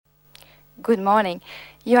Good morning.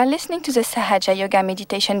 You are listening to the Sahaja Yoga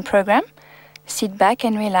Meditation Program. Sit back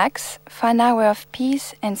and relax for an hour of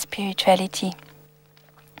peace and spirituality.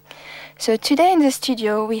 So today in the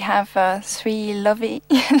studio we have three loving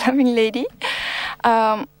ladies.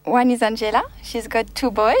 One is Angela. She's got 2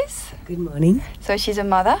 boys. Good morning. So she's a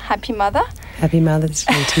mother, happy mother. Happy Mother's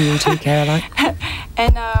Day to you too, Caroline.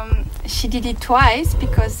 And she did it twice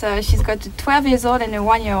because she's got a 12 years old and a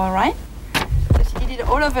 1-year-old, right? So she did it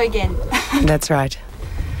all over again. That's right.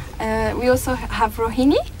 We also have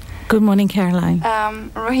Rohini. Good morning, Caroline.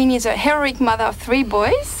 Rohini is a heroic mother of 3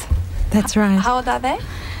 boys. That's right. How old are they?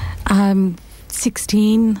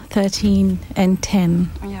 16, 13 and 10.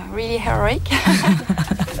 Yeah, really heroic.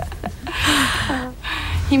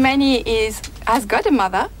 Himani has got a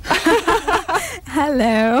mother.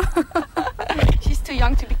 Hello. She's too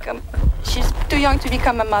young to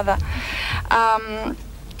become a mother.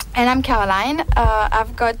 And I'm Caroline.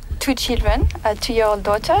 I've got 2 children, a 2-year-old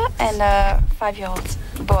daughter and a 5-year-old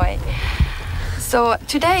boy. So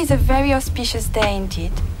today is a very auspicious day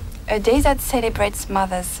indeed, a day that celebrates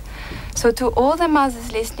mothers. So to all the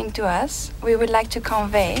mothers listening to us, we would like to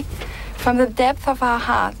convey from the depth of our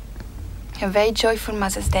heart a very joyful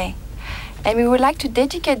Mother's Day. And we would like to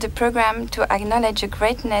dedicate the program to acknowledge the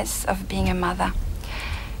greatness of being a mother.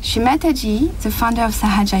 Shri Mataji, the founder of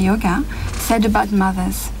Sahaja Yoga, said about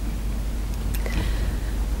mothers,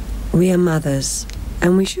 We are mothers,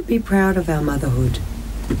 and we should be proud of our motherhood.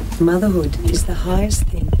 Motherhood is the highest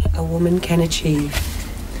thing a woman can achieve.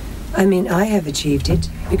 I mean, I have achieved it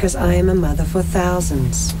because I am a mother for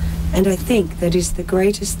thousands, and I think that is the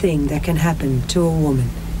greatest thing that can happen to a woman,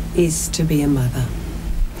 is to be a mother.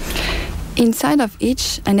 Inside of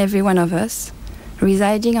each and every one of us,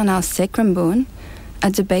 residing on our sacrum bone,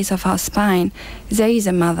 at the base of our spine, there is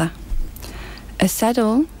a mother. A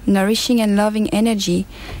subtle, nourishing and loving energy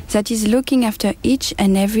that is looking after each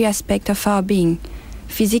and every aspect of our being,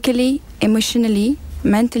 physically, emotionally,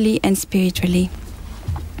 mentally and spiritually.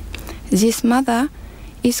 This mother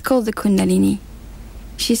is called the Kundalini.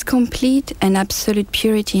 She's complete and absolute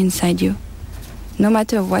purity inside you. No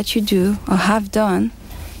matter what you do or have done,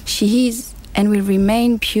 she is and will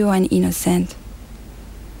remain pure and innocent.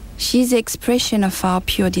 She is the expression of our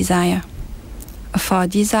pure desire, of our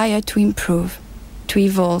desire to improve, to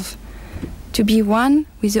evolve, to be one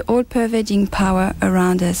with the all-pervading power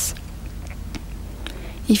around us.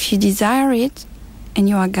 If you desire it, and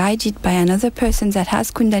you are guided by another person that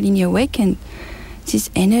has Kundalini awakened, this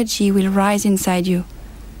energy will rise inside you,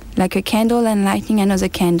 like a candle enlightening another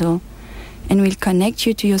candle, and will connect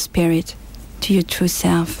you to your spirit, to your true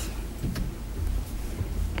self.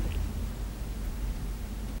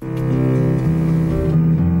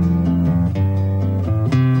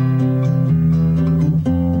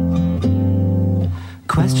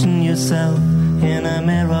 Question yourself in a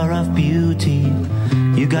mirror of beauty.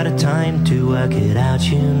 You got a time to work it out,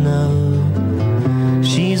 you know.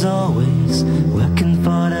 She's always working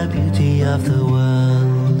for the beauty of the world.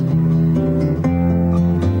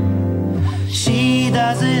 She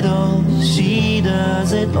does it all, she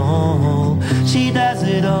does it all, she does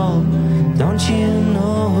it all, don't you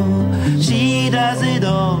know? She does it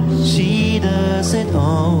all, she does it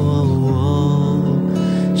all,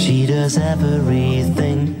 she does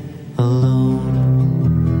everything alone.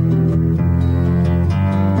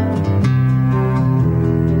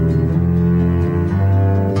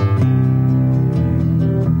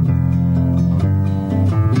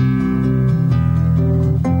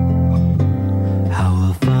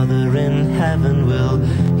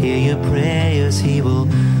 Hear your prayers, he will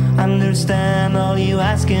understand all you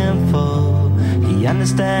ask him for. He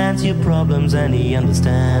understands your problems and he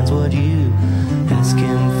understands what you ask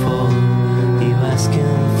him for. You ask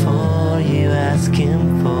him for, you ask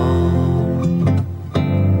him for.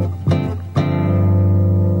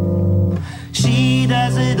 She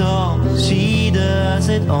does it all, she does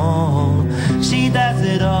it all, she does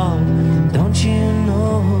it all, don't you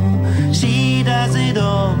know? She does it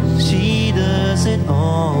all, she does it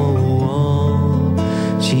all,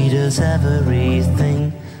 she does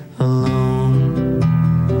everything alone.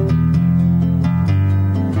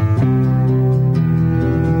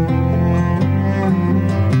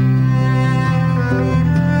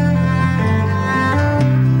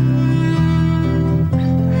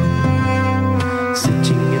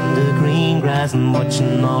 Sitting in the green grass and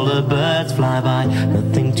watching all the birds fly by,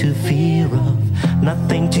 nothing to fear of,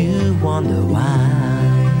 nothing to wonder why.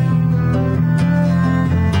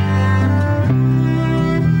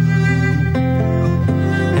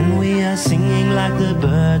 And we are singing like the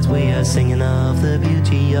birds, we are singing of the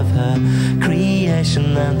beauty of her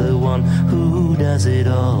creation and the one who does it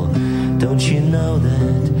all. Don't you know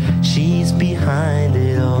that she's behind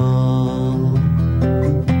it all?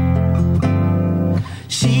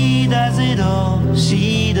 She does it all,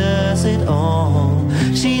 she does it all,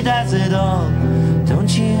 she does it all,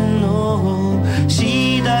 don't you know?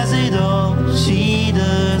 She does it all, she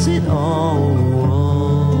does it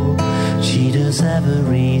all. She does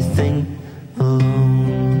everything alone.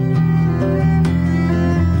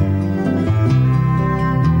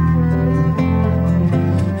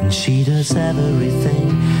 And she does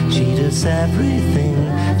everything, she does everything,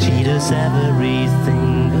 she does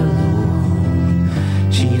everything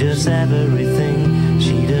alone. She does everything,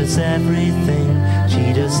 she does everything,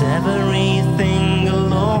 she does everything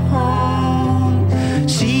alone.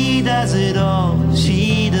 She does it all,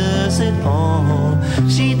 she does it all,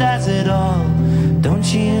 she does it all,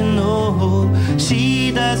 don't you know?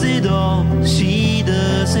 She does it all, she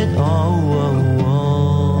does it all.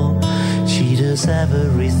 She does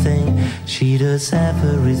everything, she does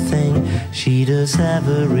everything, she does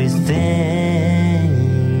everything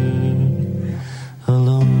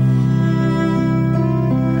alone.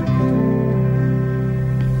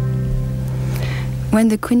 When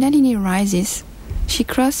the Kundalini rises, she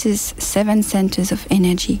crosses 7 centers of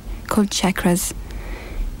energy called chakras.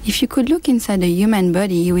 If you could look inside a human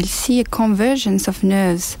body, you will see a convergence of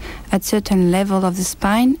nerves at certain level of the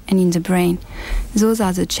spine and in the brain. Those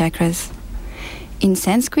are the chakras. In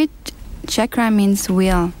Sanskrit, chakra means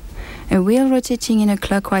wheel, a wheel rotating in a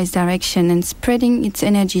clockwise direction and spreading its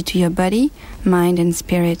energy to your body, mind and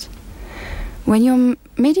spirit. When you're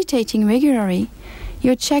meditating regularly,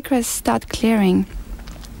 your chakras start clearing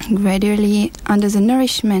gradually under the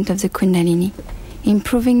nourishment of the Kundalini,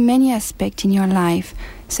 improving many aspects in your life,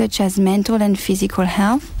 such as mental and physical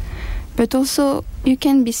health, but also you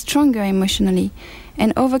can be stronger emotionally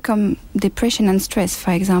and overcome depression and stress,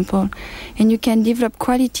 for example, and you can develop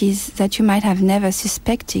qualities that you might have never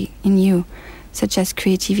suspected in you, such as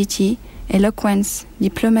creativity, eloquence,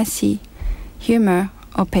 diplomacy, humor,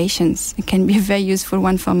 or patience. It can be a very useful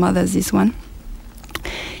one for mothers, this one.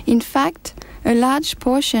 In fact, a large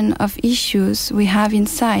portion of issues we have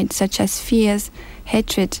inside, such as fears,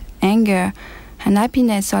 hatred, anger,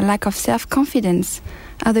 unhappiness, or lack of self-confidence,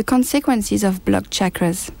 are the consequences of blocked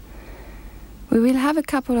chakras. We will have a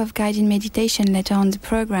couple of guided meditation later on the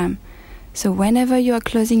program, so whenever you are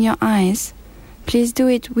closing your eyes, please do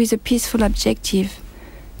it with a peaceful objective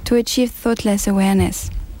to achieve thoughtless awareness,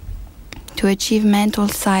 to achieve mental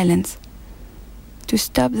silence, to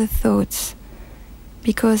stop the thoughts,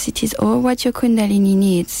 because it is all what your Kundalini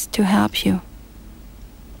needs to help you.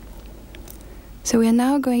 So we are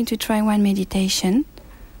now going to try one meditation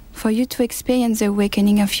for you to experience the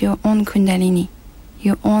awakening of your own Kundalini,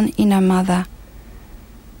 your own inner mother,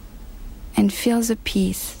 and feel the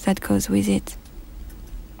peace that goes with it.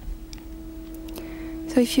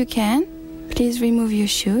 So if you can, please remove your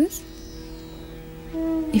shoes.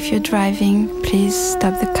 If you're driving, please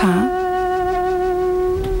stop the car.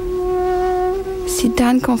 Sit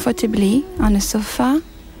down comfortably on a sofa,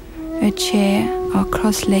 a chair, or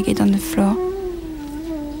cross-legged on the floor.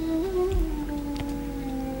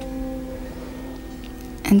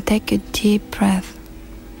 And take a deep breath.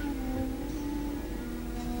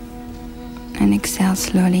 And exhale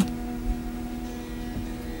slowly.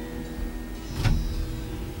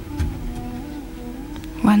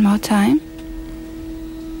 One more time.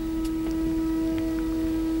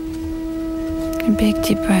 A big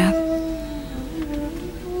deep breath.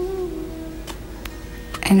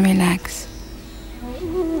 And relax.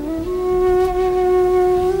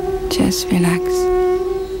 Just relax.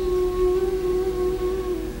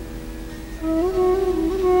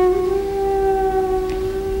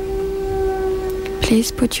 Please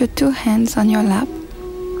put your 2 hands on your lap,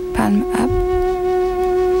 palm up.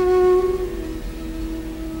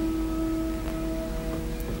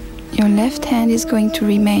 Your left hand is going to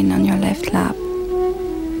remain on your left lap.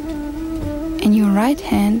 And your right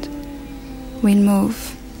hand will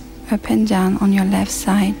move up and down on your left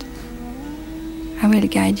side. I will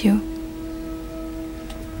guide you.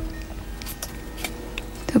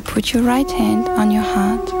 So put your right hand on your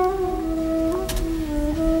heart.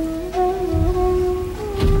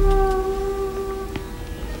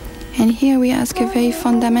 And here we ask a very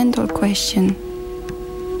fundamental question.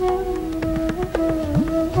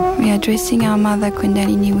 We are addressing our Mother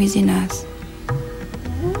Kundalini within us.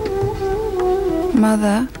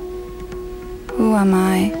 Mother, who am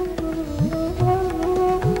I?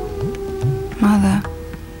 Mother,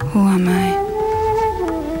 who am I?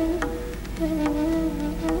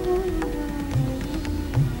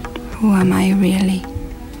 Who am I really?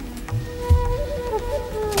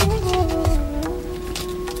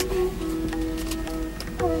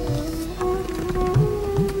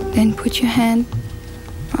 Then put your hand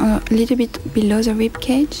a little bit below the rib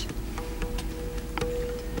cage.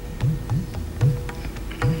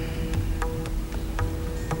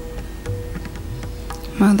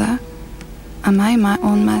 Mother, am I my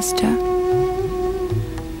own master?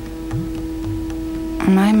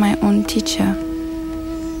 Am I my own teacher?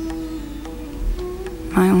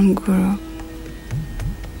 My own guru?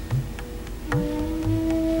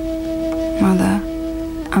 Mother,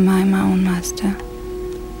 am I my own master?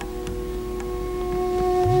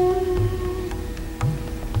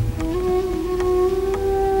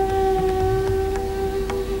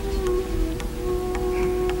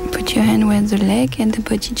 Put your hand where the leg and the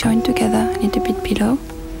body join together, a little bit below,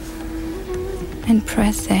 and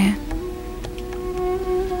press there.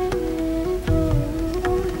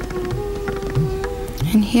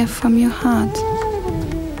 And here from your heart,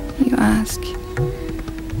 you ask,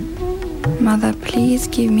 Mother, please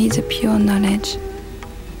give me the pure knowledge,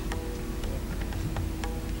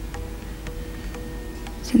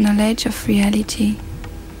 the knowledge of reality,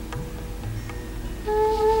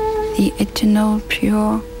 the eternal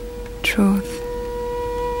pure truth.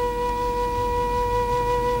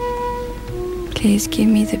 Please give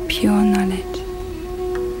me the pure knowledge.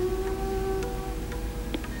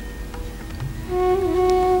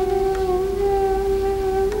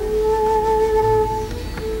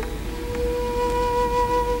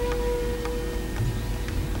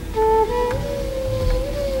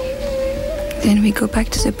 Then we go back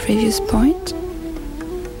to the previous point,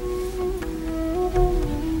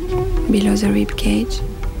 below the rib cage.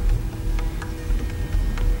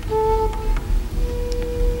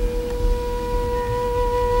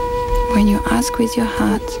 When you ask with your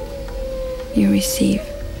heart, you receive.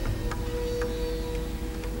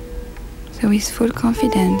 So with full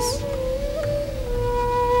confidence,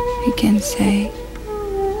 you can say,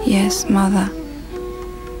 yes, Mother,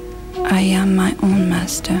 I am my own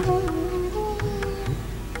master.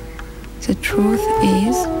 The truth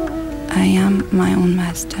is, I am my own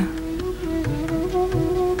master.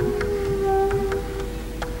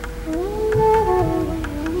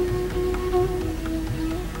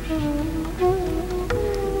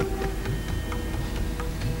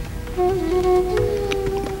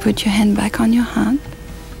 Put your hand back on your heart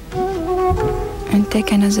and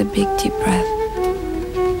take another big deep breath.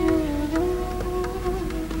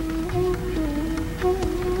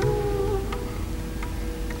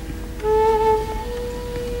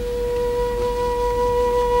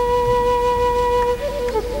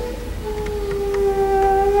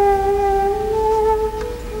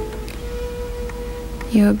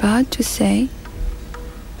 You're about to say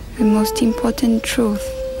the most important truth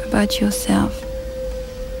about yourself.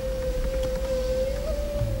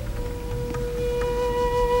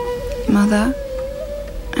 Mother,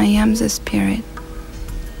 I am the Spirit.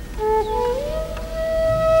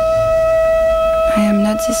 I am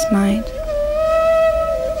not this mind.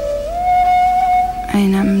 I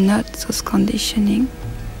am not those conditioning,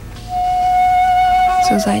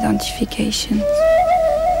 those identifications.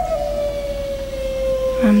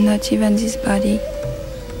 I'm not even this body,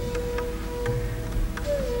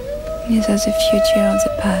 neither the future or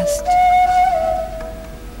the past.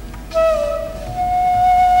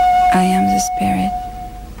 I am the Spirit,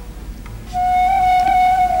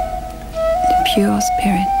 the pure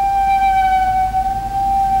Spirit,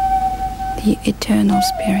 the eternal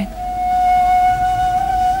Spirit.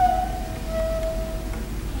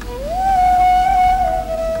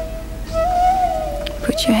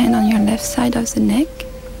 Put your hand on your left side of the neck,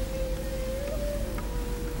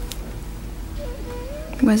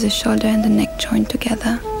 where the shoulder and the neck join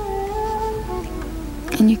together,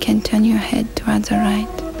 and you can turn your head towards the right.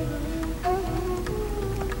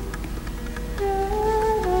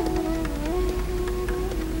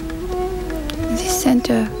 This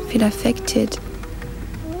center feel affected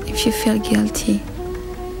if you feel guilty.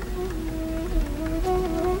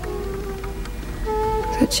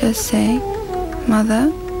 So just say,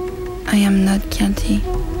 Mother, I am not guilty.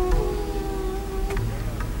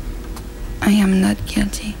 I am not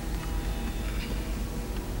guilty.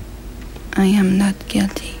 I am not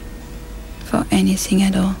guilty for anything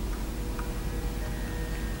at all.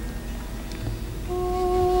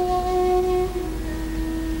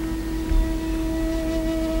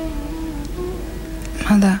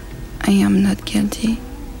 Mother, I am not guilty.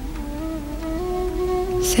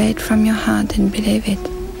 Say it from your heart and believe it.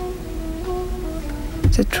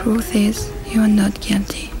 The truth is, you are not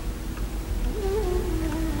guilty.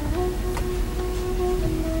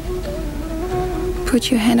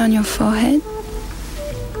 Put your hand on your forehead.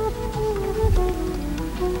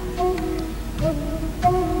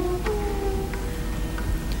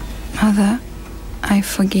 Mother, I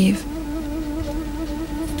forgive.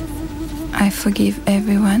 I forgive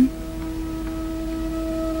everyone,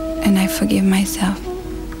 and I forgive myself.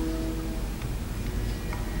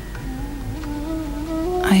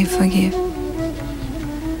 I forgive.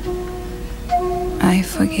 I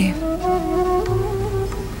forgive.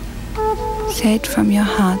 Say it from your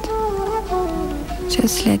heart.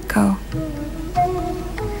 Just let go.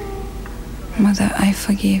 Mother, I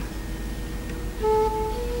forgive.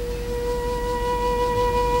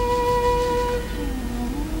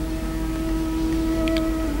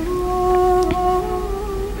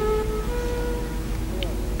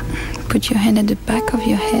 Put your hand at the back of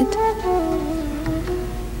your head,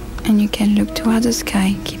 and you can look toward the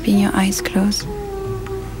sky, keeping your eyes closed.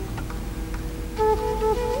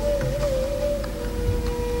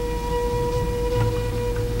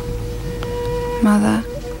 Mother,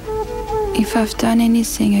 if I've done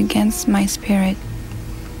anything against my spirit,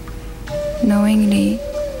 knowingly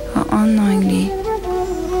or unknowingly,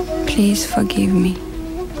 please forgive me.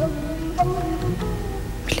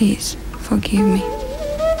 Please forgive me.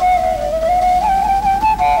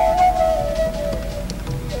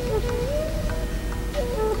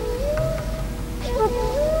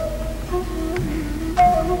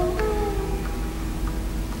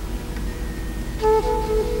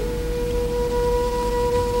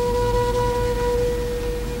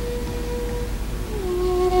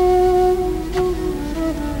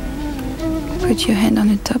 Put your hand on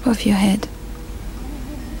the top of your head,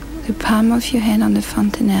 the palm of your hand on the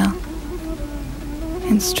fontanelle,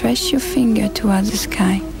 and stretch your finger towards the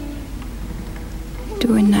sky.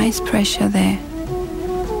 Do a nice pressure there,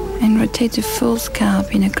 and rotate the full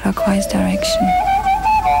scalp in a clockwise direction.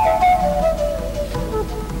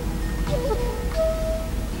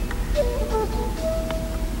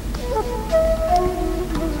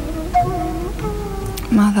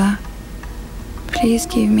 Mother, please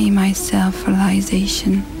give me my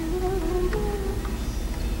self-realization.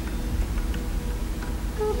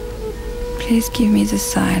 Please give me the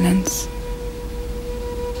silence.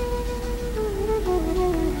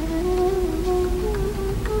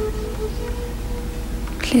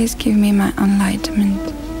 Please give me my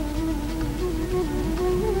enlightenment.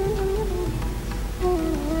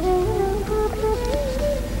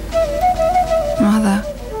 Mother,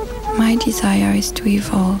 my desire is to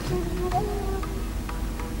evolve.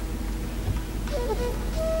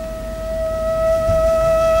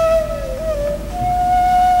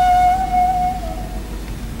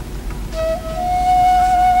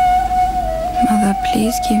 Mother,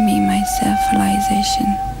 please give me my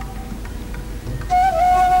self-realization.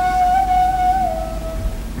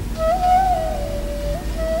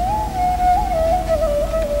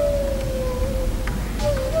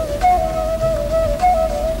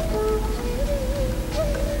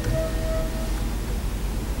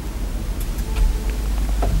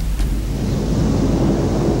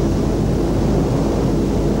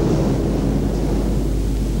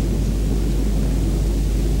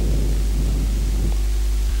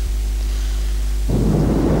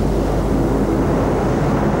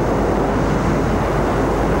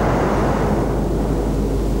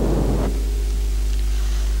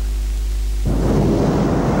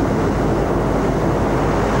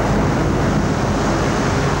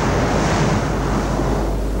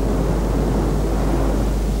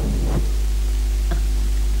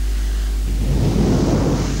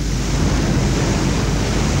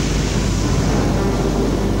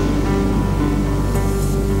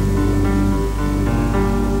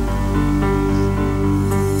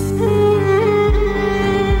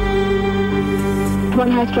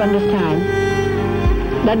 One has to understand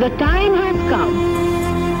that the time has come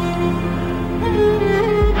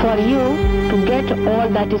for you to get all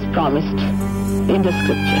that is promised in the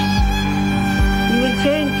scriptures. You will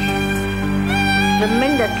change,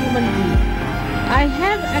 tremendous human being. I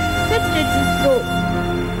have accepted this role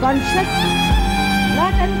consciously,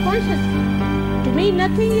 not unconsciously. To me,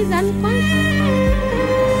 nothing is unconscious.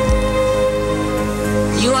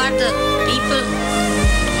 You are the people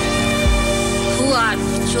who are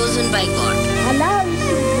chosen by God. Allow it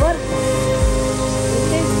to work.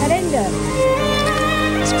 It is surrender.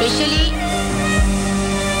 Especially,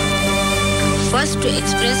 first to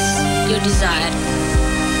express your desire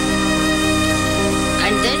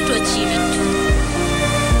and then to achieve it.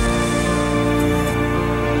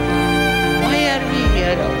 Why are we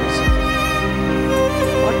here also?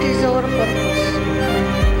 What is our purpose?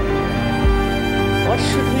 What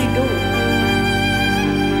should we do?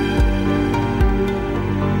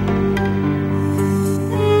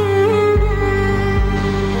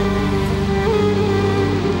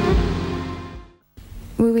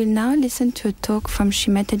 listen to a talk from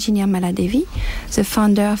Shri Mataji Nirmala Devi, the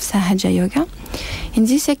founder of Sahaja Yoga. In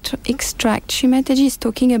this extract, Shri Mataji is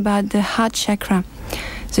talking about the heart chakra.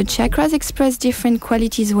 The chakras express different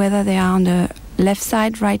qualities, whether they are on the left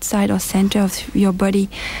side, right side, or center of your body.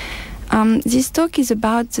 This talk is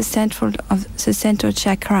about the central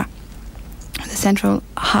chakra, the central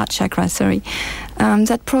heart chakra,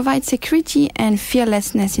 that provides security and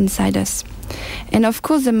fearlessness inside us. And of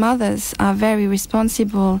course, the mothers are very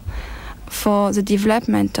responsible for the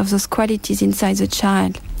development of those qualities inside the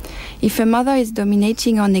child. If a mother is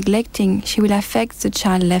dominating or neglecting, she will affect the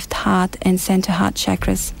child's left heart and center heart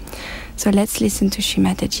chakras. So let's listen to Shri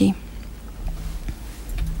Mataji.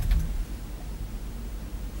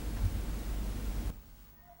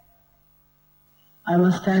 I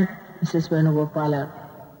must thank Mrs. Venugopala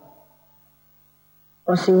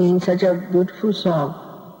for singing such a beautiful song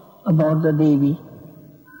about the Devi.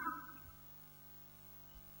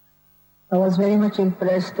 I was very much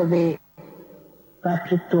impressed the way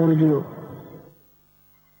Patrick told you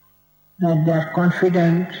that they are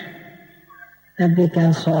confident that they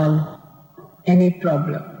can solve any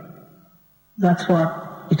problem. That's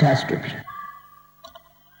what it has to be.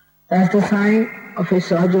 That's the sign of a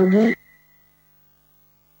Sahajogi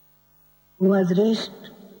who has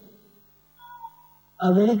reached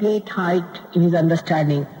a very great height in his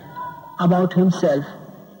understanding about himself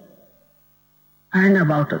and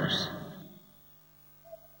about others.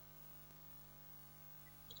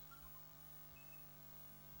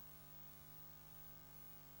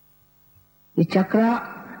 The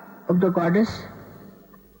chakra of the goddess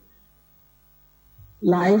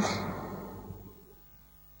lies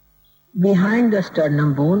behind the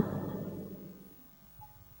sternum bone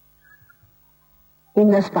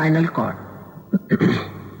in the spinal cord.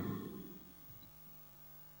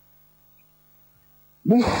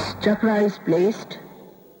 This chakra is placed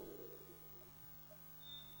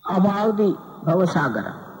above the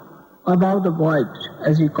Bhavasagara, above the void,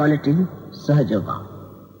 as we call it in Sahaja.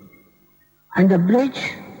 And the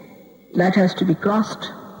bridge that has to be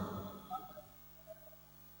crossed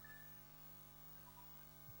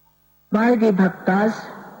by the bhaktas,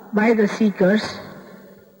 by the seekers,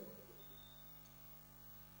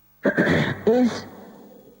 is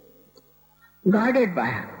guarded by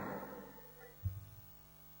her.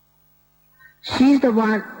 She is the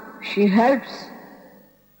one, she helps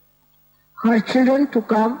her children to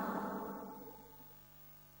come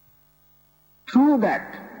through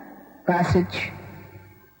that passage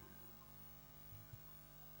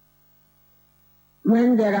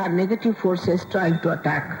when there are negative forces trying to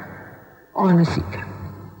attack on a seeker.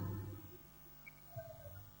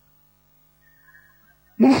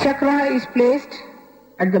 This chakra is placed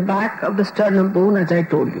at the back of the sternum bone, as I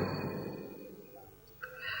told you.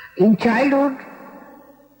 In childhood,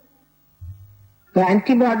 the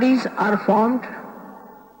antibodies are formed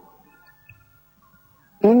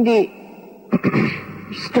in the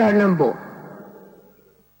sternum bone.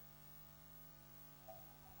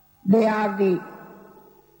 They are the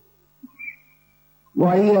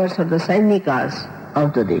warriors or the Sainikas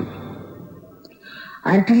of the Devi.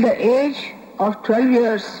 Until the age of 12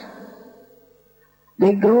 years,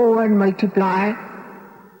 they grow and multiply,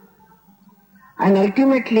 and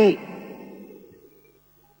ultimately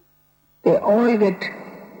they all get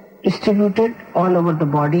distributed all over the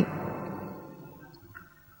body.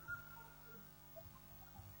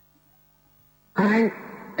 And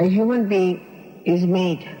a human being is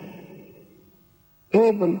made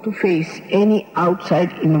able to face any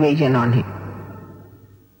outside invasion on him.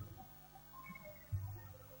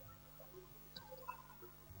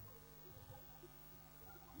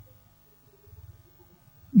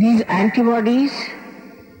 These antibodies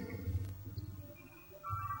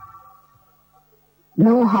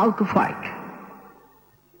know how to fight.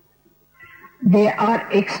 They are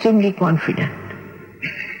extremely confident.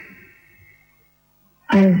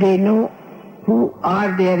 And they know who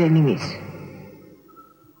are their enemies.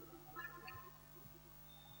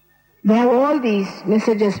 They have all these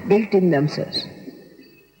messages built in themselves.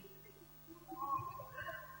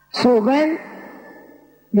 So when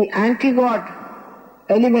the anti-God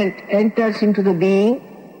element enters into the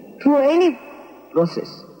being through any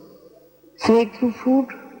process, say through food,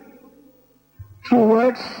 through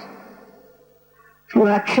words, through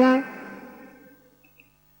action,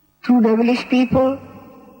 through devilish people,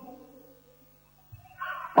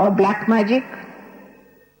 or black magic,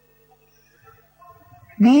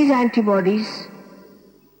 these antibodies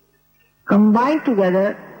combined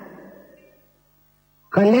together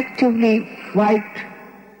collectively fight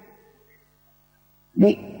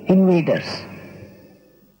the invaders.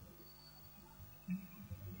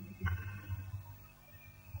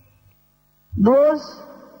 Those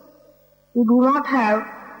who do not have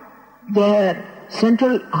their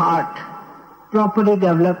central heart properly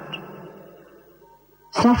developed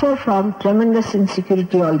suffer from tremendous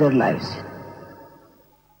insecurity all their lives.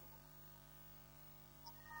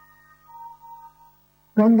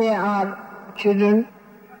 When they are children,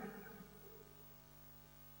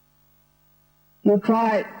 you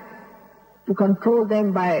try to control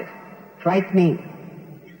them by frightening.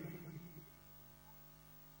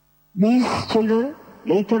 These children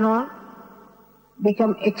later on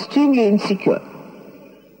become extremely insecure.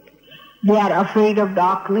 They are afraid of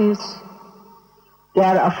darkness, they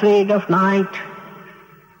are afraid of night,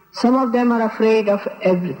 some of them are afraid of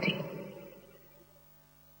everything.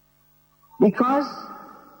 Because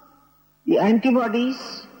the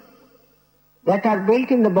antibodies that are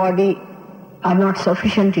built in the body are not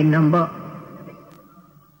sufficient in number.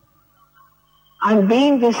 And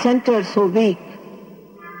being the center so weak,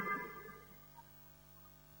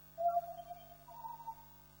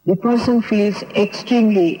 the person feels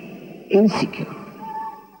extremely insecure.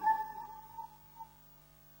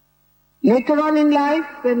 Later on in life,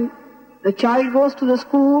 when the child goes to the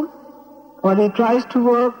school or he tries to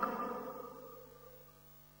work,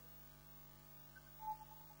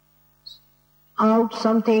 out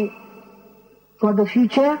something for the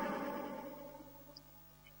future,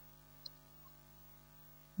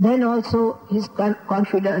 then also his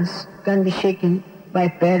confidence can be shaken by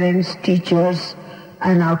parents, teachers,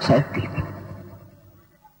 and outside people.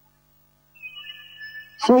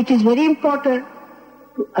 So it is very important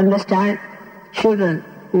to understand children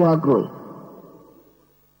who are growing.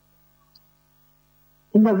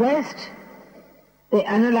 In the West, they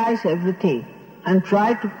analyze everything and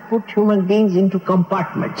try to put human beings into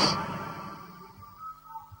compartments.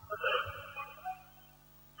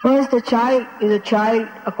 First, the child is a child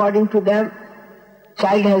according to them.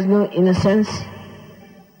 Child has no innocence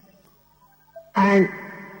and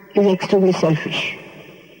is extremely selfish.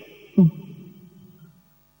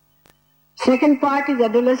 Second part is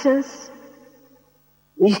adolescence,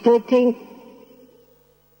 which they think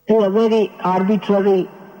is a very arbitrary,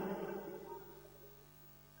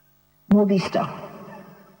 moody stuff.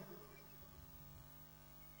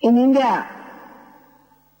 In India,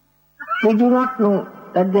 we do not know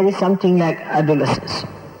that there is something like adolescence.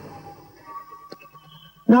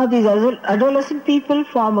 Now these adolescent people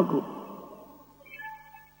form a group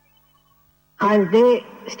and they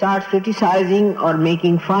start criticizing or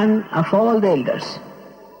making fun of all the elders.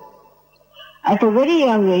 At a very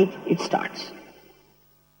young age it starts.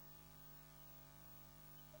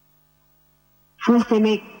 First they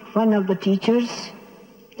make fun of the teachers,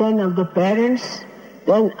 then of the parents,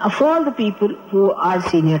 then of all the people who are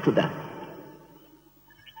senior to them.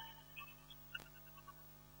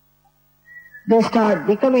 They start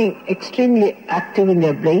becoming extremely active in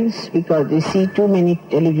their brains because they see too many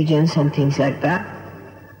televisions and things like that.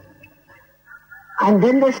 And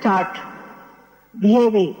then they start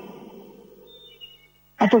behaving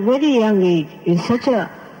at a very young age in such a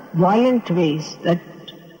violent ways that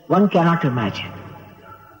one cannot imagine.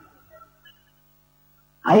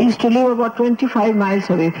 I used to live about 25 miles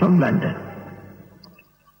away from London.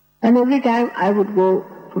 And every time I would go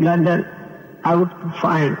to London, I would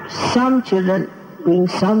find some children doing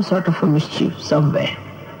some sort of a mischief somewhere.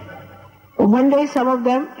 One day some of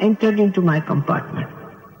them entered into my compartment.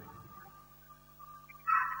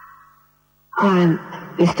 And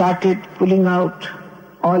they started pulling out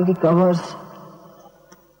all the covers,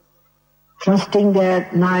 thrusting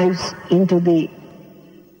their knives into the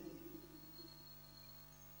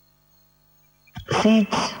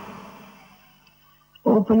seats,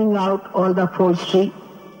 opening out all the upholstery.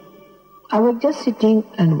 I was just sitting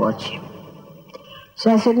and watching.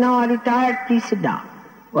 So I said, now are you tired? Please sit down.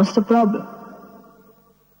 What's the problem?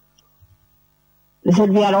 They said,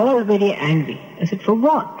 we are all very angry. I said, for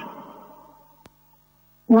what?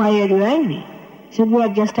 Why are you angry? He said, we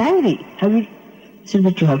are just angry. I said,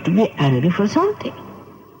 but you have to be angry for something.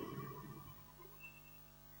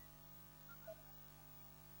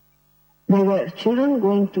 They were children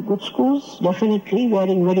going to good schools, definitely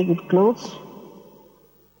wearing very good clothes.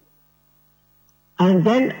 And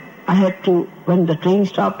then I had to, when the train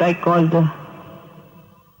stopped, I called the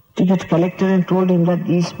ticket collector and told him that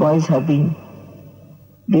these boys have been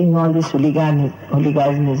doing all this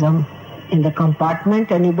hooliganism in the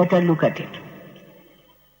compartment and you better look at it.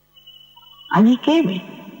 And he came in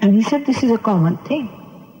and he said, this is a common thing.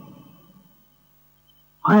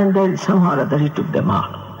 And then somehow or other he took them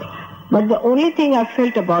out. But the only thing I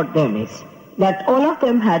felt about them is that all of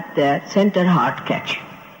them had their center heart catch.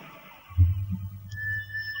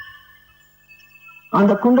 On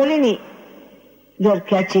the Kundalini, they are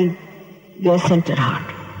catching their center heart.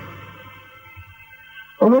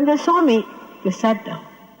 But when they saw me, they sat down.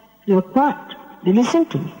 They were quiet. They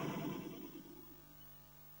listened to me.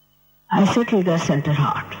 I settled their center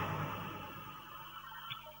heart.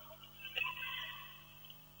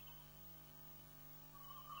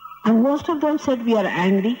 And most of them said, we are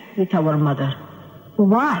angry with our mother.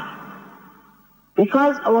 Why?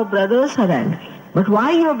 Because our brothers are angry. But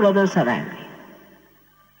why your brothers are angry?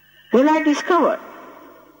 Then I discovered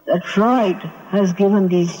that Freud has given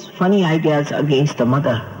these funny ideas against the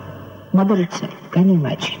mother. Mother itself, can you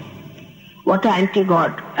imagine? What an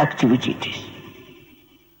anti-God activity it is.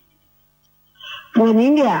 So in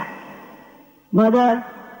India, mother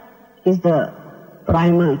is the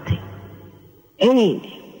primal thing. Any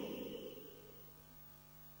Indian.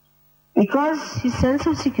 Because his sense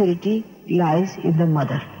of security lies in the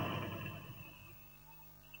mother.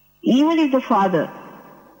 Even if the father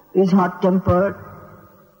is hot-tempered,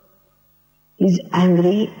 is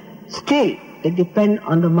angry, still they depend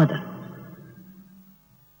on the mother.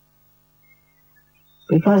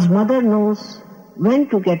 Because mother knows when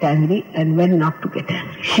to get angry and when not to get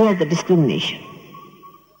angry. She has the discrimination.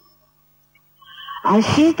 And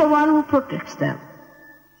she is the one who protects them.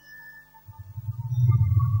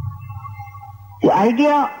 The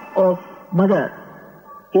idea of mother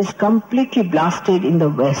is completely blasted in the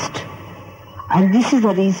West. And this is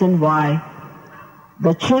the reason why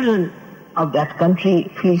the children of that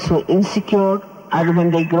country feel so insecure, and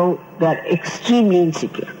when they grow, they are extremely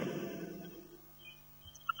insecure.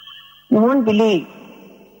 You won't believe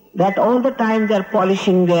that all the time they are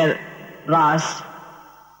polishing their brass,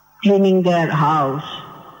 cleaning their house,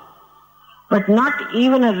 but not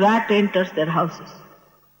even a rat enters their houses.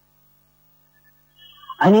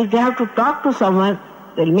 And if they have to talk to someone,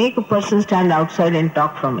 they'll make a person stand outside and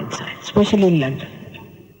talk from inside, especially in London.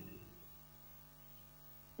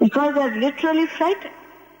 Because they're literally frightened.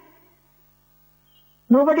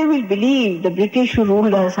 Nobody will believe the British who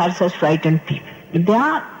ruled us are such frightened people. But they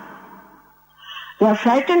are. They are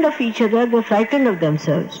frightened of each other, they're frightened of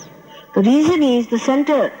themselves. The reason is the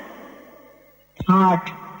center heart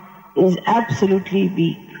is absolutely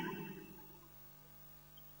weak.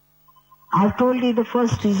 I've told you the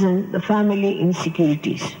first reason, the family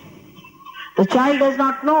insecurities. The child does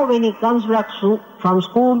not know when he comes back from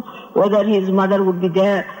school whether his mother would be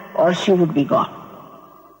there or she would be gone.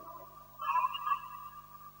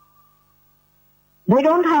 They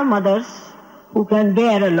don't have mothers who can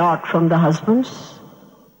bear a lot from the husbands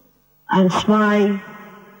and smile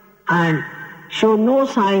and show no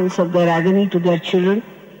signs of their agony to their children.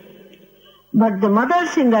 But the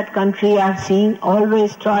mothers in that country, I've seen,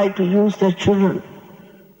 always try to use their children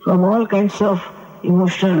from all kinds of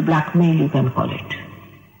emotional blackmail, you can call it.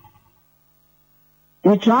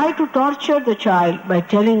 They try to torture the child by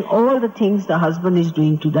telling all the things the husband is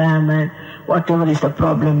doing to them and whatever is the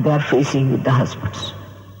problem they are facing with the husbands.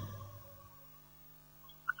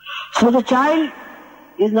 So the child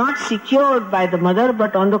is not secured by the mother,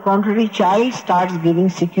 but on the contrary, child starts giving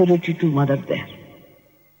security to mother there.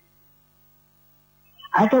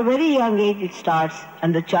 At a very young age it starts,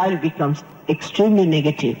 and the child becomes extremely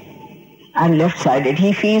negative and left-sided.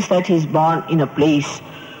 He feels that he is born in a place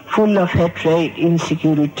full of hatred,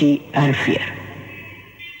 insecurity and fear.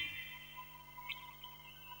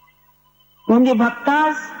 When the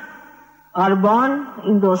bhaktas are born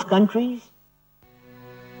in those countries,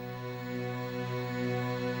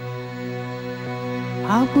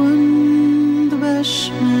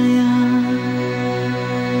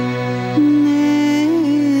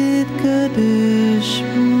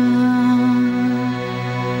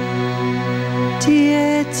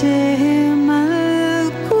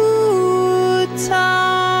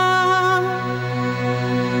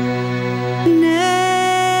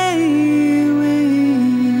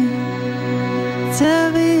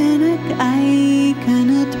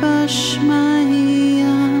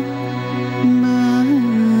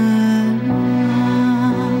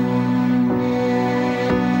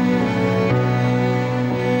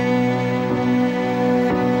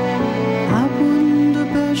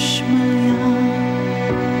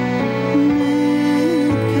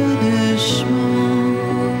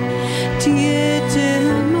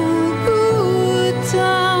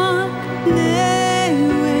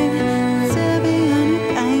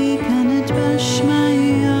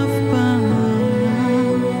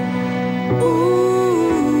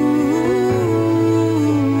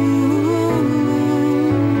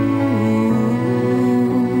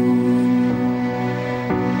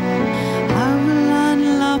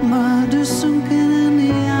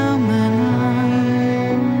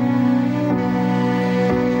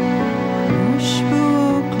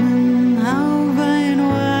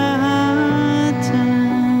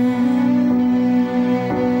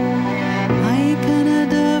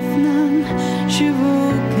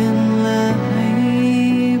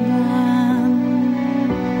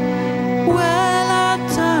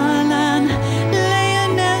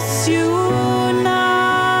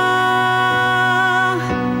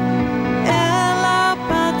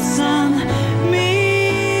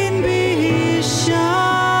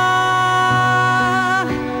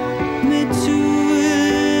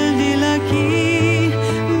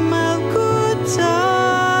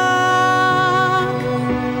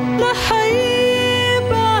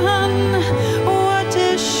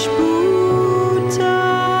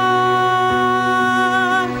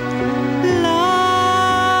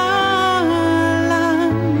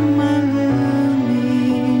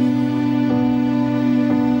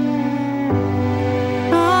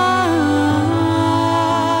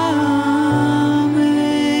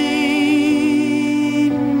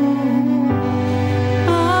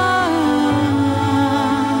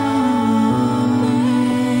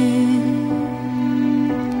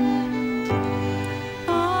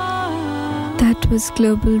 That was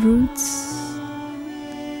Global Roots,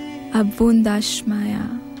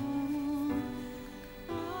 Abundashmaya.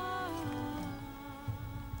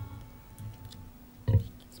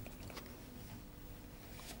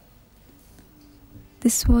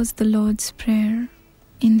 This was the Lord's Prayer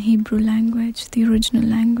in Hebrew language, the original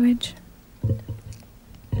language.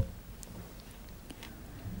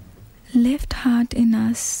 Left heart in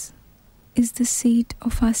us is the seat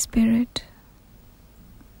of our spirit.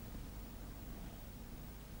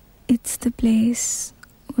 It's the place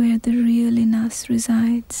where the real in us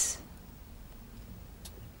resides,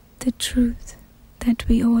 the truth that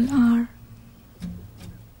we all are.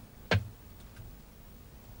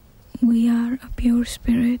 We are a pure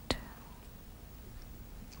spirit.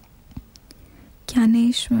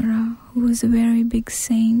 Gyaneshwara, who was a very big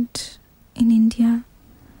saint in India,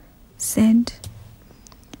 said,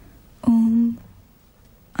 Om,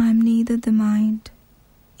 I am neither the mind,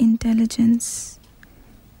 intelligence,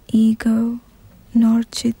 ego, nor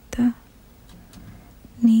chitta,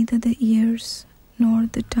 neither the ears, nor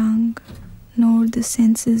the tongue, nor the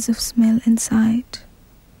senses of smell and sight,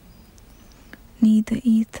 neither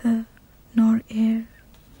ether, nor air,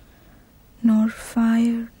 nor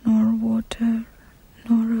fire, nor water,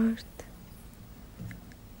 nor earth.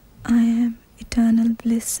 I am eternal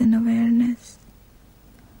bliss and awareness.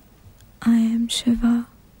 I am Shiva.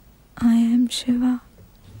 I am Shiva.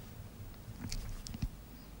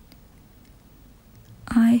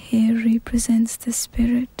 I here represents the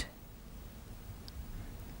spirit,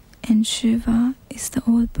 and Shiva is the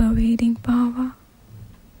all-pervading power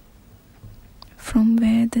from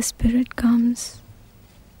where the spirit comes.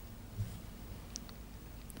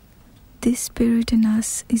 This spirit in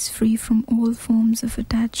us is free from all forms of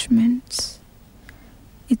attachments.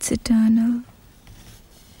 It's eternal.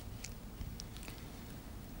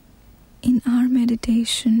 In our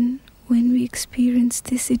meditation, when we experience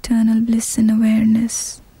this eternal bliss and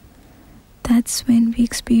awareness, that's when we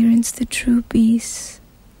experience the true peace,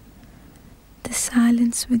 the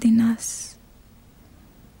silence within us,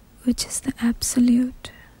 which is the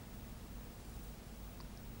absolute.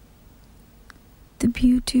 The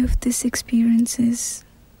beauty of this experience is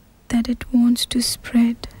that it wants to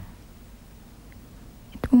spread.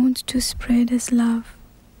 It wants to spread as love,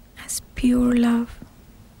 as pure love.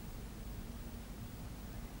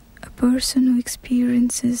 A person who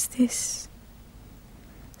experiences this,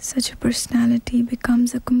 such a personality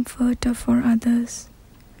becomes a comforter for others,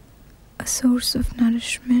 a source of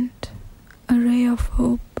nourishment, a ray of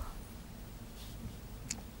hope.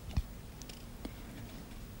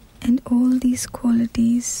 And all these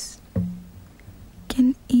qualities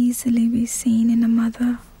can easily be seen in a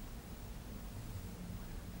mother.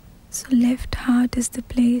 So left heart is the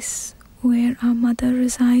place where our mother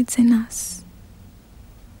resides in us.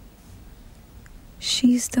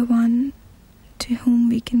 She's the one to whom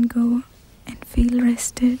we can go and feel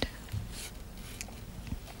rested.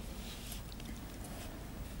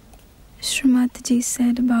 Shri Mataji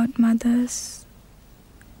said about mothers,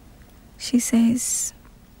 she says,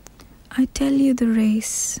 I tell you the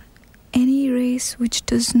race, any race which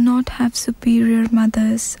does not have superior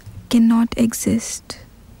mothers cannot exist.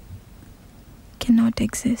 Cannot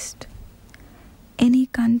exist. Any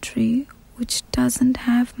country which doesn't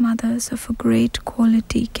have mothers of a great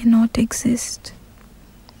quality cannot exist.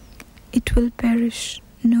 It will perish,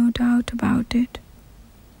 no doubt about it.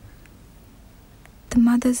 The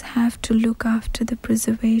mothers have to look after the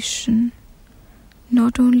preservation,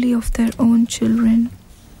 not only of their own children,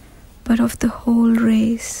 but of the whole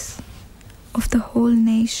race, of the whole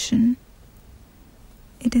nation.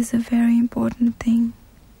 It is a very important thing.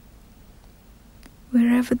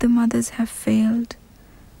 Wherever the mothers have failed,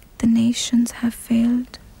 the nations have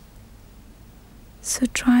failed. So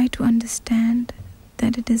try to understand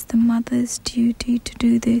that it is the mother's duty to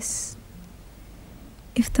do this.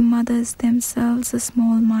 If the mothers themselves are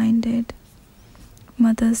small-minded,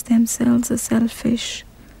 mothers themselves are selfish,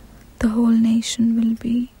 the whole nation will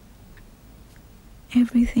be.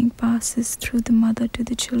 Everything passes through the mother to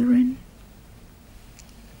the children.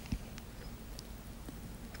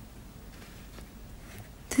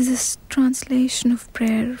 This is a translation of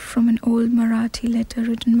prayer from an old Marathi letter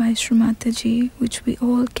written by Shri Mataji, which we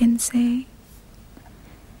all can say.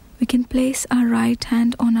 We can place our right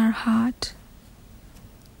hand on our heart.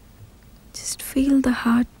 Just feel the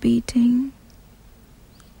heart beating.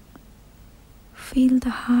 Feel the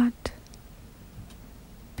heart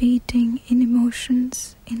beating in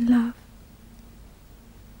emotions, in love.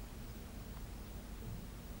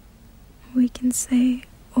 We can say,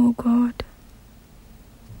 "Oh God,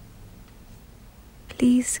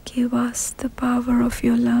 please give us the power of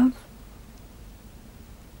your love.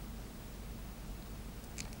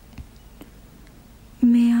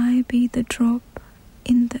 the drop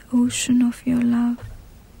in the ocean of your love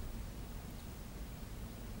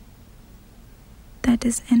that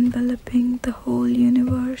is enveloping the whole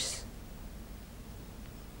universe,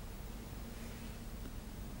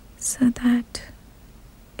 so that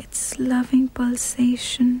its loving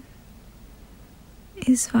pulsation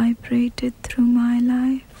is vibrated through my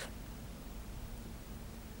life.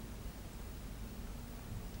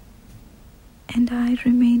 And I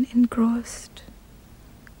remain engrossed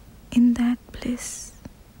in that bliss.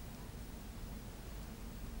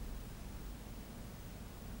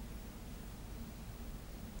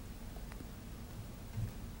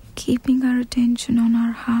 Keeping our attention on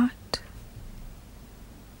our heart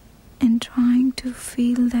and trying to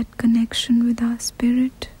feel that connection with our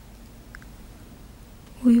spirit,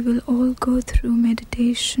 we will all go through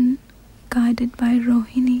meditation guided by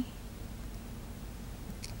Rohini.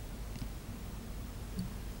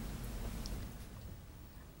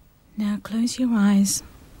 Now close your eyes,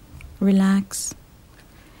 relax,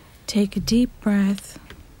 take a deep breath,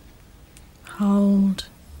 hold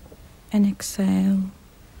and exhale.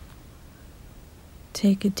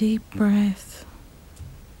 Take a deep breath,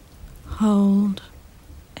 hold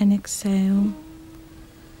and exhale.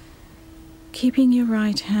 Keeping your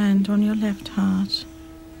right hand on your left heart,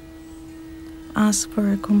 ask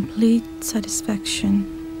for a complete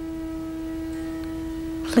satisfaction.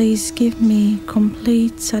 Please give me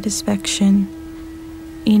complete satisfaction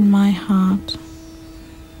in my heart.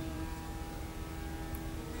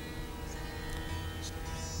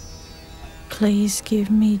 Please give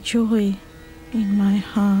me joy in my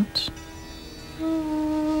heart.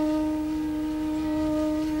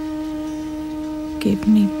 Give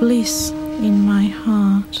me bliss in my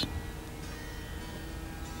heart.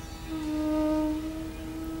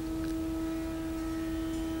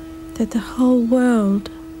 That the whole world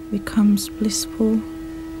becomes blissful.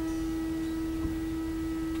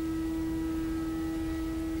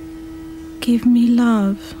 Give me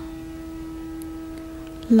love,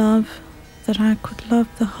 love that I could love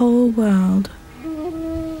the whole world.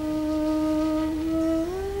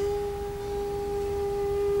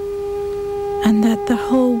 And that the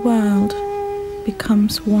whole world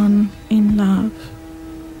becomes one in love.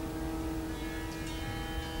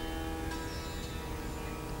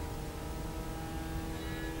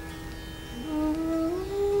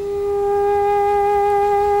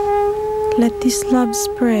 Let this love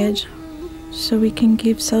spread so we can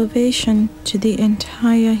give salvation to the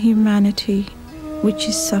entire humanity which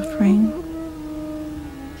is suffering.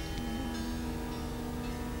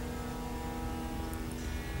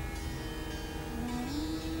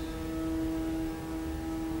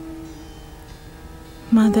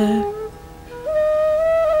 Mother,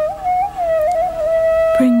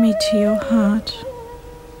 bring me to your heart.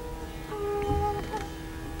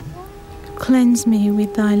 Cleanse me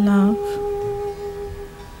with thy love.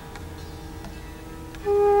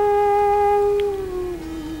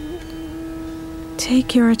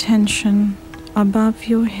 Take your attention above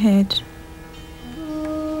your head.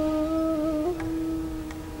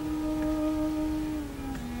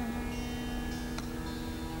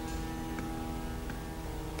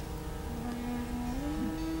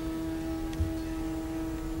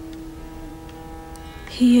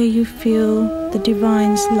 Here you feel the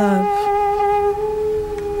Divine's love,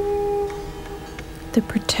 the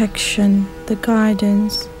protection, the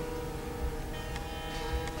guidance.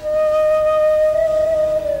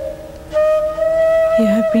 You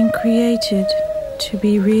have been created to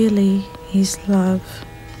be really His love.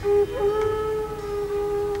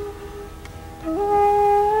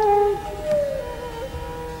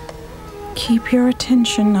 Keep your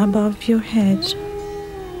attention above your head.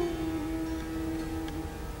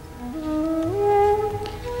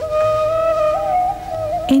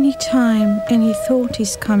 Anytime any thought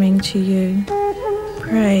is coming to you,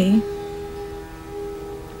 pray,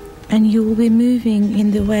 and you will be moving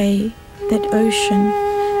in the way that ocean,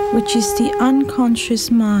 which is the unconscious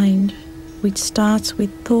mind, which starts with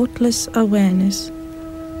thoughtless awareness.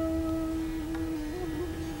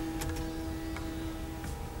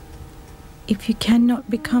 If you cannot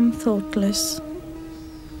become thoughtless,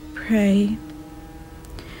 pray,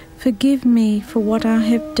 forgive me for what I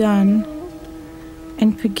have done,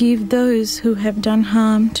 and forgive those who have done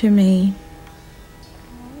harm to me.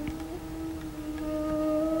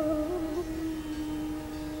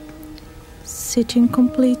 Sit in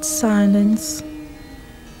complete silence,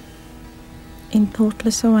 in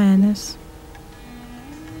thoughtless awareness.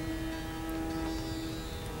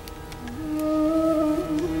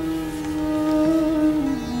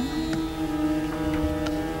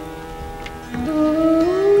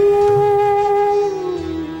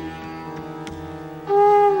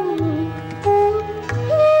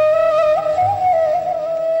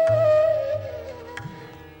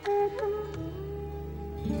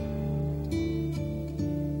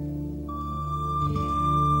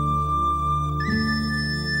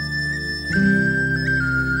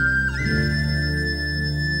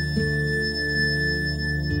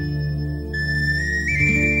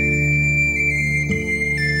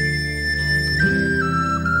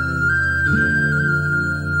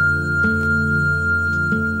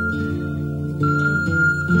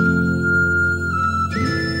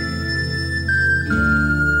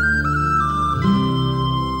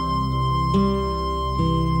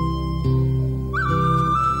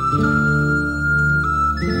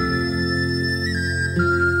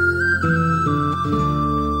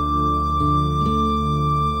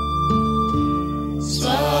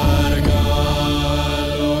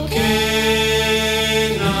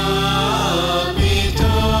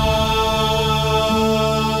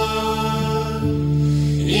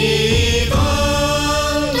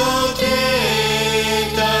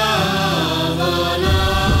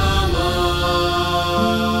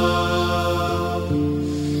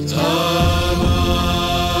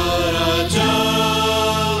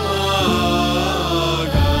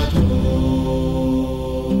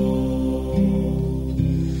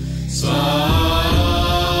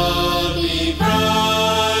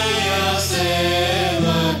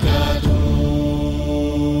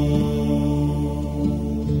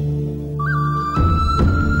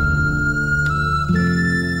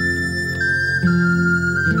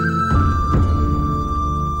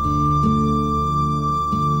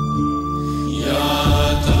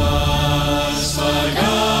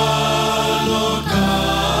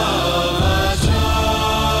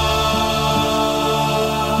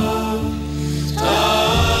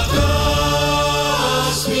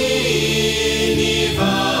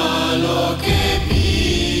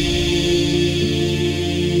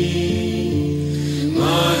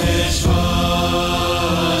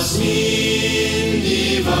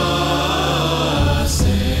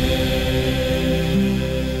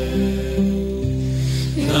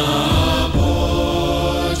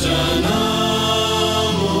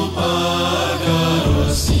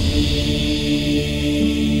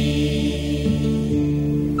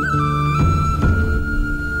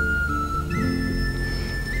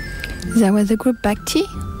 There was the group Bhakti,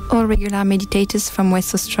 all regular meditators from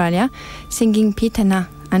West Australia, singing Pitana,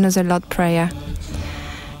 another Lord prayer.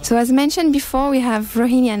 So as mentioned before, we have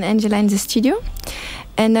Rohini and Angela in the studio.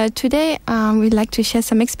 And today we'd like to share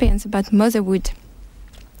some experience about motherhood.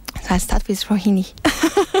 So I'll start with Rohini.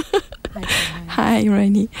 Hi,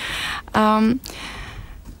 Rohini.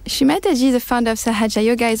 Shri Mataji, the founder of Sahaja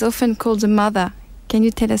Yoga, is often called the mother. Can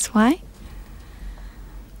you tell us why?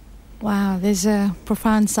 Wow, there's a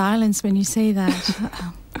profound silence when you say that.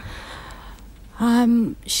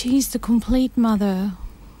 She's the complete mother.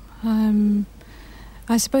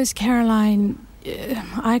 I suppose Caroline,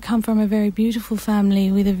 I come from a very beautiful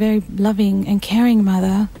family with a very loving and caring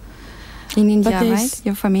mother. In India, right?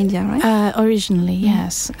 You're from India, right? Originally,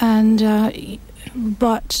 yes. And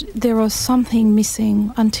but there was something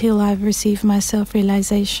missing until I've received my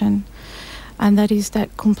self-realization, and that is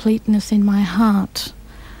that completeness in my heart.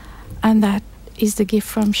 And that is the gift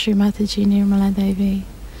from Shri Mataji Nirmala Devi.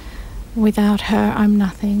 Without her, I'm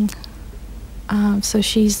nothing. So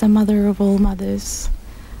she's the mother of all mothers.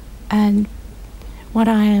 And what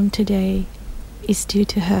I am today is due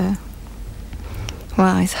to her.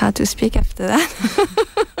 Wow, it's hard to speak after that.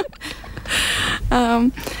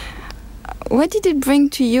 What did it bring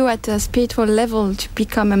to you at a spiritual level to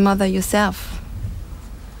become a mother yourself?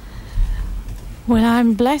 Well,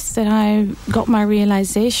 I'm blessed that I got my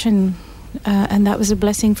realization, and that was a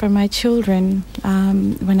blessing for my children.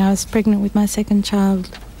 When I was pregnant with my second child,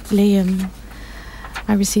 Liam,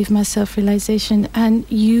 I received my self-realization. And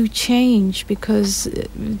you change because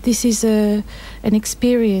this is an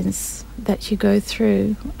experience that you go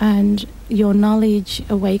through, and your knowledge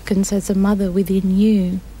awakens as a mother within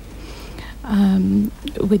you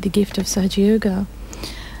with the gift of Sahaja Yoga.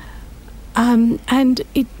 And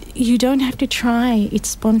you don't have to try. It's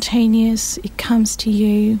spontaneous. It comes to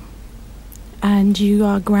you, and you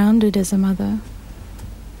are grounded as a mother.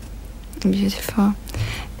 Beautiful.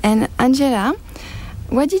 And Angela,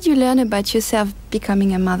 what did you learn about yourself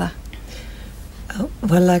becoming a mother?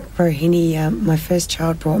 Well, like Rohini, my first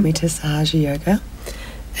child brought me to Sahaja Yoga,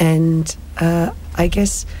 and I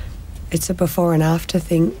guess it's a before and after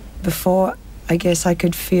thing. Before, I guess I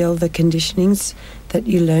could feel the conditionings that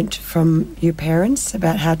you learnt from your parents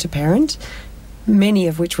about how to parent, many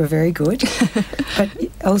of which were very good, but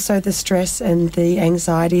also the stress and the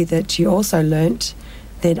anxiety that you also learnt.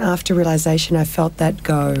 Then after realization, I felt that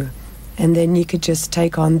go. And then you could just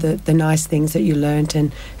take on the nice things that you learnt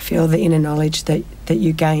and feel the inner knowledge that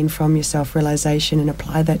you gain from your self-realization and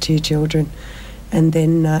apply that to your children. And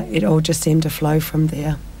then it all just seemed to flow from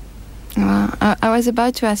there. I was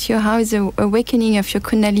about to ask you how is the awakening of your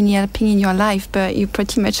Kundalini helping in your life, but you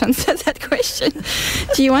pretty much answered that question.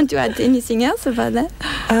 Do you want to add anything else about that?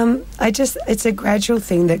 It's a gradual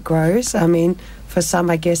thing that grows. I mean, for some,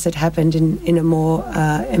 I guess it happened in a more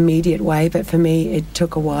immediate way, but for me, it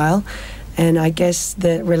took a while. And I guess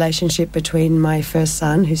the relationship between my first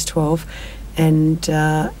son, who's 12, and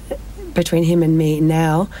between him and me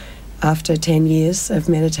now, after 10 years of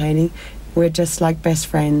meditating, we're just like best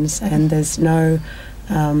friends, and there's no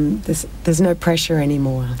pressure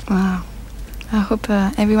anymore. Wow. I hope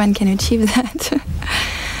everyone can achieve that.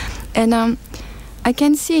 And I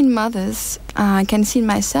can see in mothers, I can see in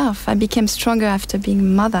myself, I became stronger after being a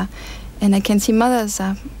mother. And I can see mothers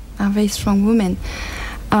are very strong women.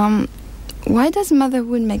 Why does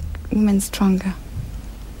motherhood make women stronger?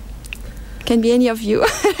 Can be any of you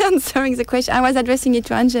answering the question. I was addressing it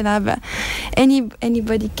to Angela, but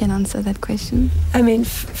anybody can answer that question. I mean,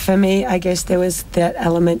 for me, I guess there was that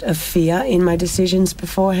element of fear in my decisions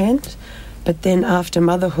beforehand. But then after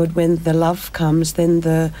motherhood, when the love comes, then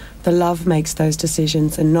the love makes those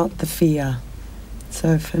decisions and not the fear.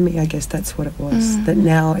 So for me, I guess that's what it was, that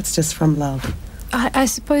now it's just from love. I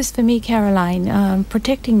suppose for me, Caroline,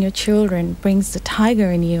 protecting your children brings the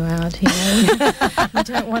tiger in you out. You know,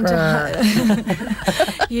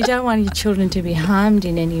 you don't want your children to be harmed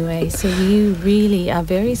in any way. So you really are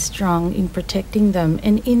very strong in protecting them,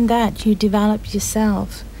 and in that you develop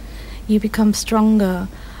yourself. You become stronger,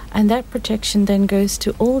 and that protection then goes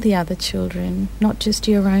to all the other children, not just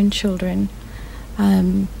your own children.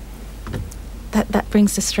 That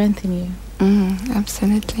brings the strength in you.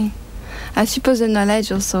 Absolutely. I suppose the knowledge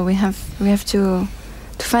also, we have to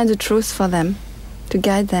find the truth for them, to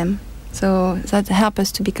guide them, so that helps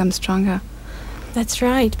us to become stronger. That's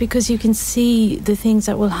right, because you can see the things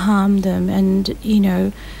that will harm them, and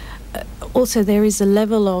also there is a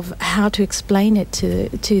level of how to explain it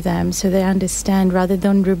to them so they understand, rather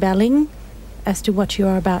than rebelling as to what you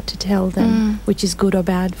are about to tell them, which is good or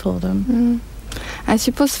bad for them. I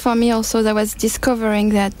suppose for me also that was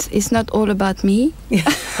discovering that it's not all about me.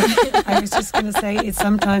 I was just going to say,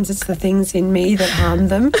 sometimes it's the things in me that harm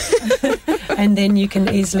them. And then you can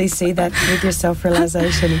easily see that with your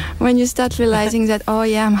self-realization. When you start realizing that, oh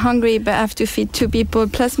yeah, I'm hungry, but I have to feed 2 people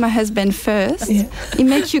plus my husband first, it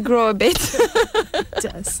makes you grow a bit. It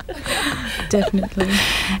does. Definitely.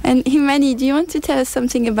 And Himani, do you want to tell us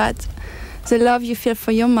something about the love you feel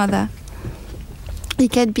for your mother?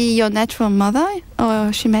 It can be your natural mother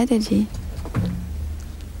or Shri Mataji.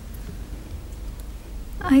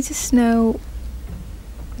 I just know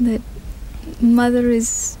that mother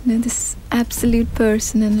is this absolute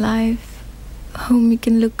person in life whom you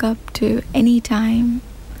can look up to anytime.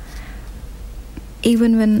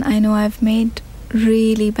 Even when I know I've made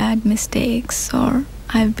really bad mistakes or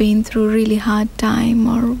I've been through a really hard time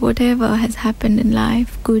or whatever has happened in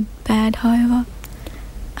life, good, bad, however,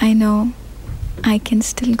 I know I can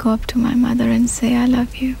still go up to my mother and say, I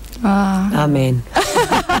love you. Amen.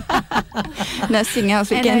 Nothing else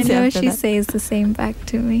we and can I say know after she that. says the same back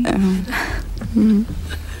to me.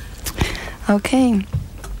 Okay.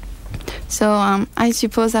 So I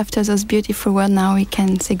suppose after those beautiful words now we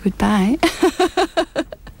can say goodbye.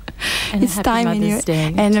 And it's time Mother's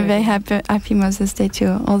Day and too. a very happy Mother's Day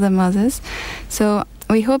to all the mothers. So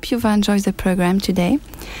we hope you've enjoyed the program today.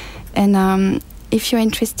 And if you're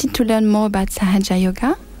interested to learn more about Sahaja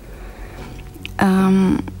Yoga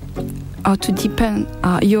or to deepen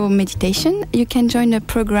your meditation, you can join a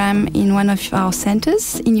program in one of our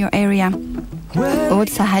centers in your area. All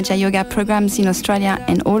Sahaja Yoga programs in Australia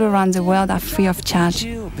and all around the world are free of charge.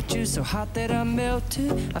 But you're so hot that I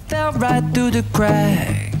melted. I fell right through the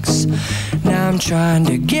cracks. Now I'm trying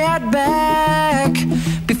to get back.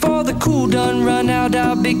 Before the cool done run out,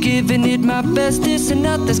 I'll be giving it my bestest, and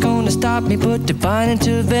nothing's gonna stop me but divine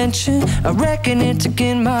intervention. I reckon it's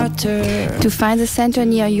again my turn. To find a center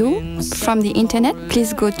near you from the internet,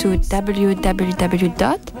 please go to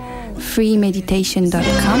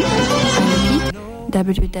www.freemeditation.com.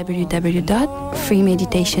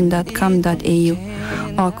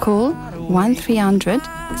 www.freemeditation.com.au or call 1300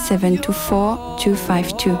 724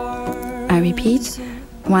 252. I repeat,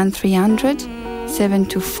 1300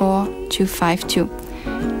 724 252.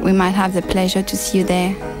 We might have the pleasure to see you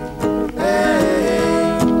there.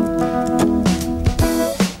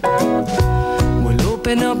 Well,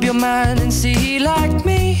 open up your mind and see like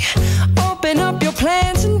me. Open up your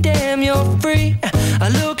plans and damn, you're free. I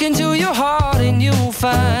look into your heart and you'll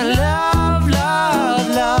find love, love,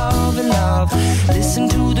 love, and love. Listen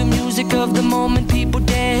to the music of the moment, people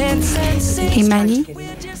dance and sing. Himani,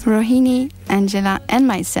 Rohini, Angela, and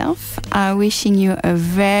myself are wishing you a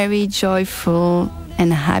very joyful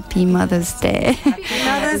and happy Mother's Day.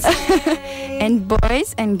 Mother's Day. And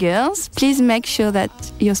boys and girls, please make sure that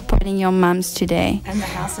you're spoiling your mums today. And the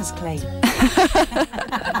house is clean.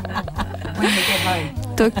 When we get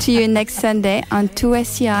home. Talk to you next Sunday on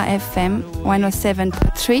 2SCR FM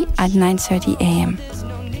 107.3 at 9:30 a.m. There's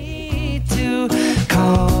no need to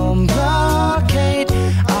complicate.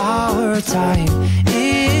 Our time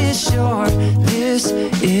is short. This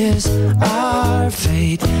is our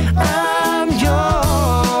fate. I'm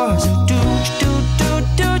yours. Do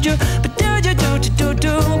you? But do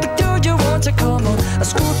you want to come on? I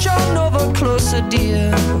scooch on over closer,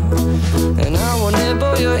 dear, and I will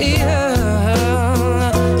nibble your ear.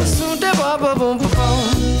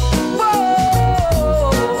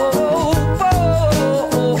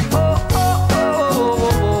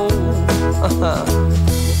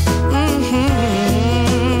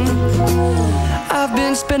 I've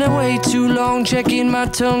been spending way too long checking my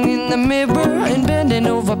tongue in the mirror and bending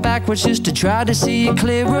over backwards just to try to see it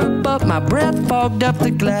clearer, but my breath fogged up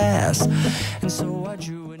the glass, and so